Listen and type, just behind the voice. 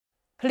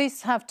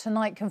Police have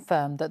tonight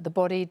confirmed that the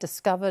body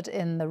discovered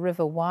in the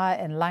River Wyre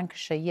in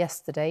Lancashire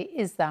yesterday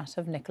is that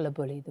of Nicola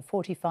Bulley, the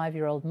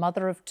 45-year-old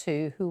mother of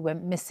two who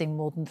went missing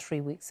more than 3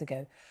 weeks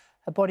ago.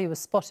 Her body was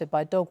spotted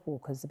by dog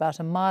walkers about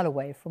a mile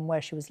away from where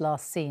she was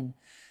last seen.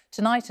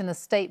 Tonight, in a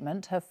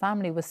statement, her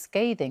family was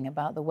scathing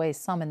about the way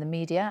some in the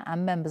media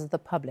and members of the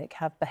public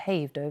have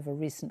behaved over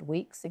recent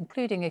weeks,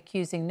 including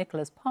accusing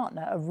Nicola's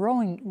partner of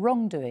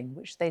wrongdoing,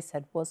 which they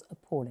said was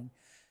appalling.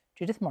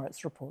 Judith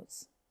Moritz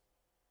reports.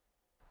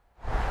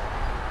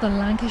 The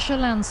Lancashire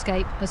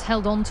landscape has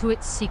held on to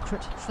its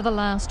secret for the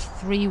last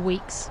 3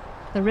 weeks.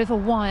 The River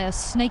Wyre,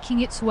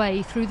 snaking its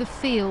way through the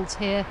fields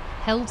here,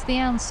 held the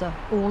answer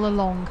all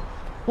along.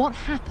 What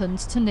happened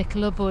to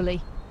Nicola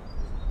Bulley?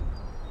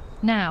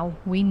 Now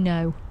we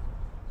know.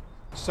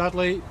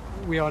 Sadly,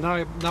 we are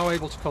now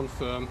able to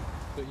confirm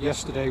that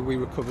yesterday we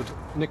recovered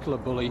Nicola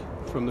Bulley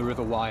from the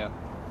River Wyre.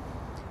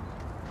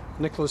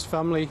 Nicola's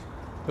family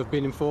have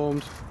been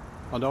informed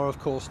and are of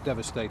course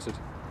devastated.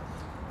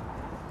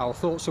 Our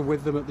thoughts are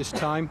with them at this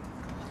time,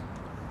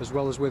 as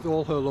well as with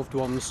all her loved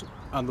ones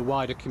and the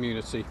wider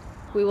community.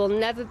 We will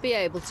never be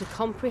able to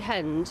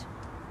comprehend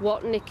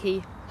what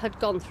Nikki had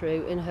gone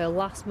through in her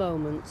last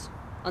moments,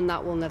 and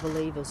that will never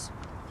leave us.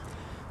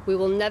 We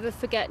will never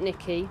forget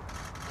Nikki.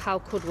 How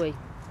could we?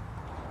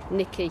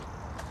 Nikki,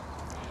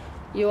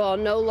 you are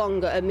no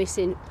longer a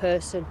missing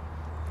person.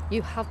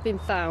 You have been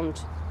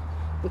found.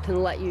 We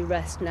can let you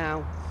rest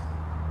now.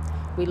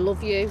 We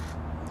love you.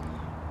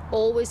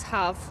 Always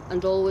have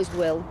and always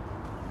will.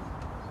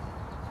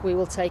 We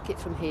will take it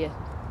from here.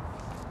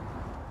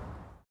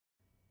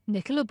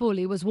 Nicola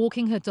Bulley was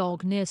walking her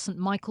dog near St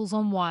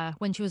Michael's-on-Wyre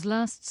when she was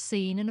last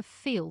seen in a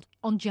field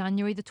on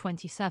January the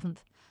 27th.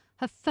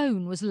 Her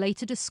phone was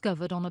later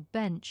discovered on a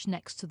bench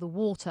next to the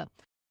water.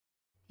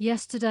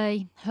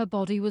 Yesterday, her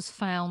body was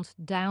found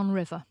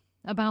downriver,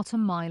 about a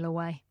mile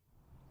away.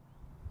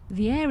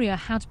 The area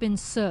had been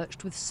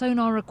searched with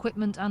sonar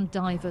equipment and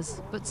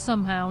divers, but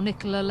somehow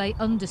Nicola lay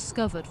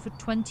undiscovered for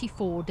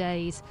 24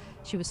 days.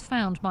 She was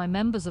found by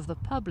members of the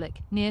public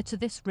near to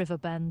this river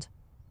bend.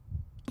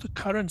 The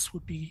currents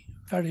would be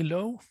very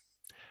low,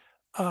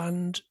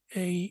 and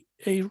a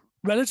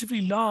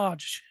relatively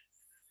large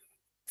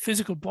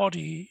physical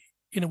body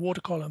in a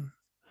water column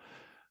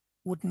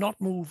would not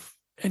move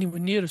anywhere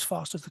near as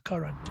fast as the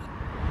current.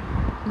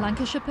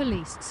 Lancashire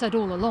police said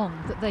all along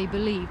that they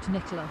believed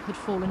Nicola had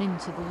fallen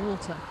into the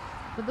water,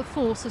 but the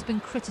force has been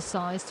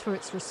criticised for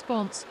its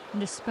response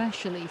and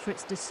especially for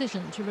its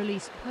decision to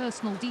release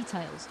personal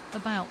details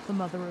about the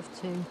mother of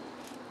two.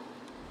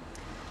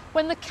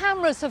 When the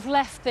cameras have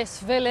left this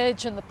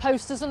village and the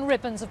posters and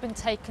ribbons have been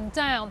taken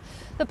down,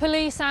 the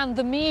police and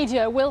the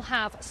media will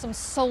have some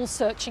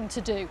soul-searching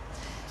to do,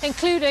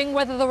 including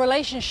whether the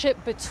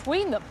relationship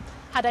between them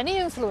had any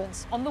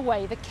influence on the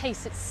way the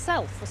case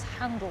itself was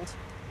handled.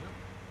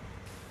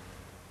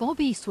 Bob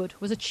Eastwood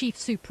was a chief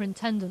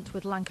superintendent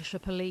with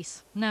Lancashire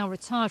Police. Now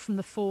retired from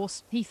the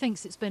force, he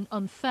thinks it's been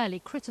unfairly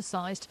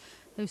criticised,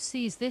 though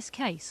sees this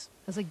case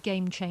as a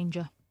game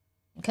changer.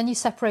 Can you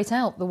separate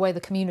out the way the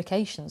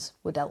communications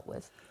were dealt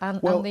with and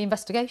the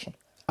investigation?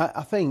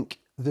 I think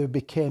there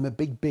became a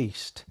big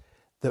beast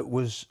that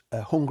was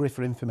hungry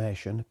for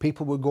information.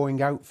 People were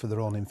going out for their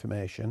own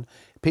information.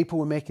 People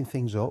were making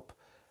things up.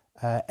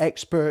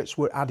 Experts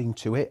were adding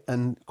to it,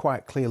 and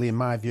quite clearly, in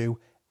my view,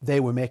 they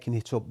were making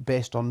it up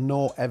based on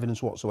no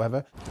evidence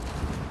whatsoever.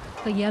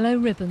 The yellow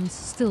ribbons,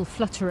 still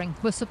fluttering,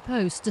 were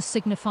supposed to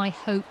signify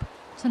hope.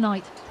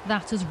 Tonight,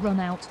 that has run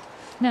out.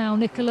 Now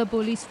Nicola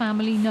Bulley's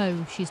family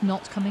know she's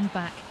not coming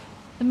back.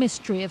 The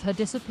mystery of her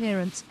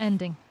disappearance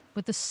ending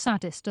with the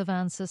saddest of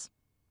answers.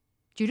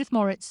 Judith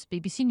Moritz,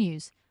 BBC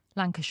News,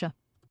 Lancashire.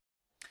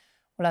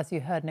 Well, as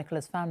you heard,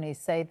 Nicola's family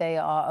say they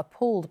are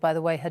appalled by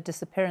the way her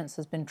disappearance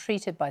has been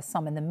treated by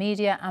some in the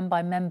media and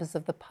by members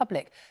of the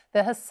public.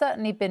 There has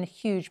certainly been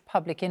huge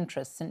public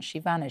interest since she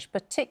vanished,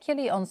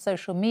 particularly on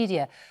social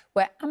media,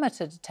 where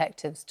amateur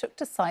detectives took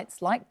to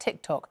sites like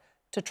TikTok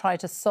to try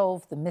to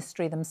solve the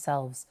mystery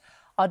themselves.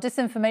 Our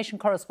disinformation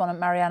correspondent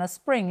Mariana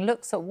Spring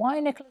looks at why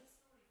Nicola's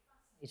story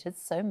fascinated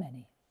so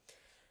many.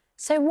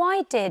 So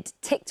why did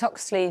TikTok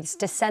sleuths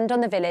descend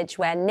on the village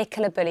where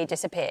Nicola Bulley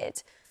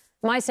disappeared?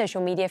 My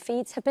social media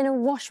feeds have been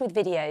awash with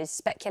videos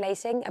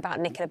speculating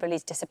about Nicola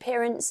Bulley's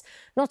disappearance,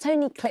 not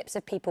only clips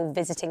of people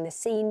visiting the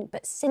scene,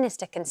 but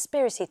sinister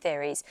conspiracy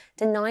theories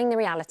denying the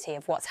reality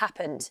of what's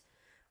happened.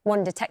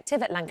 One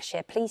detective at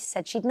Lancashire Police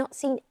said she'd not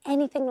seen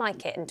anything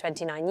like it in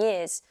 29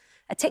 years.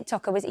 A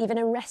TikToker was even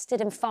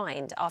arrested and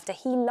fined after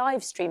he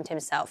live-streamed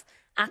himself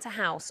at a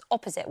house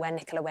opposite where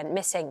Nicola went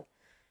missing.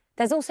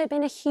 There's also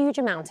been a huge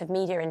amount of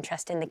media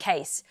interest in the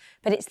case,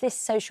 but it's this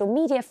social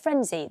media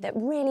frenzy that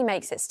really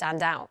makes it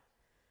stand out.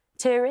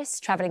 Tourists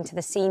travelling to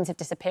the scenes of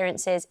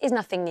disappearances is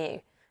nothing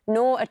new,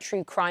 nor are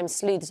true crime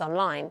sleuths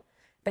online,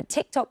 but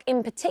TikTok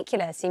in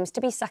particular seems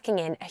to be sucking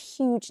in a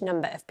huge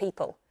number of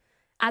people.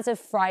 As of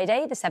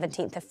Friday, the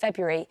 17th of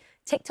February,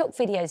 TikTok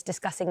videos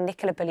discussing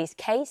Nicola Bulley's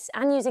case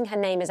and using her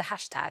name as a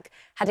hashtag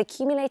had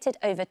accumulated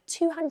over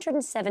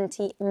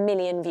 270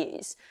 million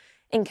views.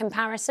 In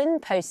comparison,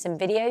 posts and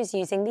videos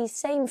using these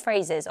same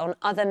phrases on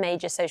other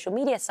major social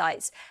media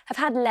sites have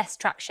had less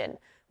traction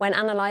when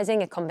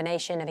analysing a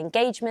combination of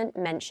engagement,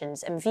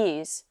 mentions and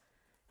views.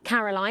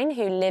 Caroline,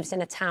 who lives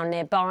in a town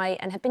nearby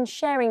and had been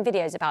sharing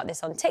videos about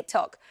this on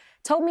TikTok,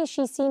 told me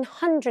she's seen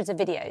hundreds of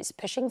videos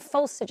pushing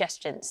false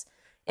suggestions.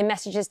 In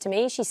messages to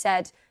me, she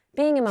said,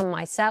 "Being a mum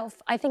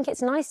myself, I think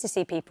it's nice to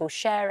see people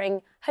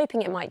sharing,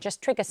 hoping it might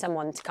just trigger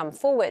someone to come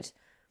forward.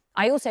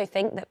 I also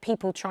think that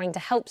people trying to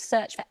help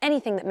search for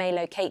anything that may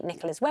locate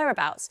Nicola's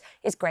whereabouts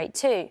is great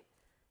too.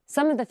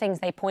 Some of the things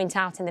they point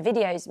out in the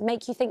videos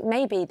make you think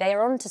maybe they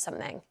are onto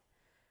something."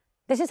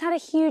 This has had a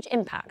huge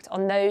impact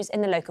on those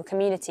in the local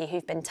community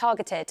who've been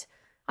targeted.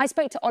 I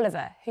spoke to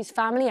Oliver, whose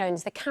family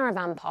owns the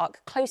caravan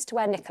park close to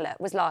where Nicola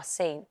was last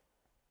seen.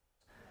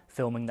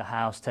 Filming the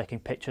house, taking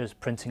pictures,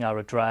 printing our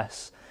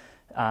address,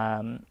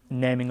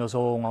 naming us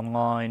all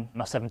online.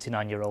 My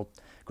 79-year-old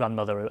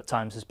grandmother, who at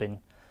times has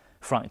been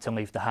frightened to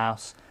leave the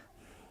house.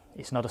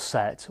 It's not a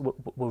set.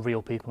 We're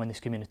real people in this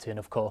community, and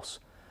of course,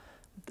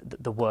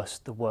 the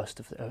worst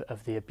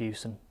of the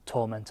abuse and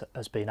torment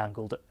has been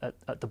angled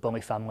at the Bulley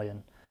family.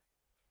 And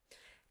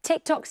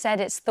TikTok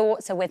said its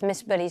thoughts are with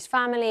Miss Bulley's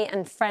family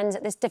and friends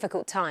at this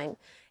difficult time.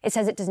 It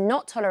says it does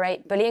not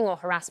tolerate bullying or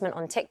harassment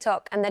on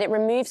TikTok and that it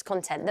removes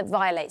content that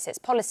violates its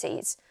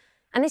policies.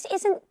 And this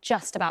isn't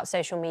just about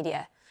social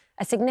media.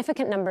 A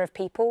significant number of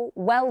people,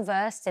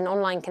 well-versed in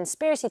online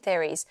conspiracy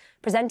theories,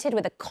 presented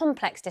with a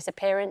complex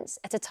disappearance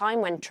at a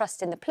time when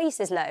trust in the police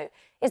is low,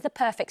 is the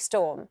perfect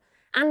storm.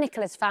 And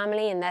Nicola's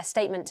family, in their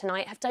statement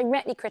tonight, have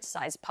directly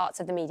criticised parts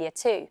of the media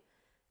too.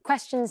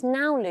 Questions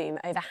now loom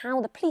over how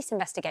the police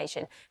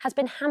investigation has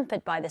been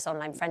hampered by this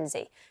online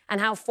frenzy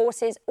and how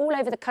forces all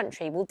over the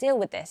country will deal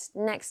with this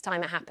next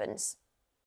time it happens.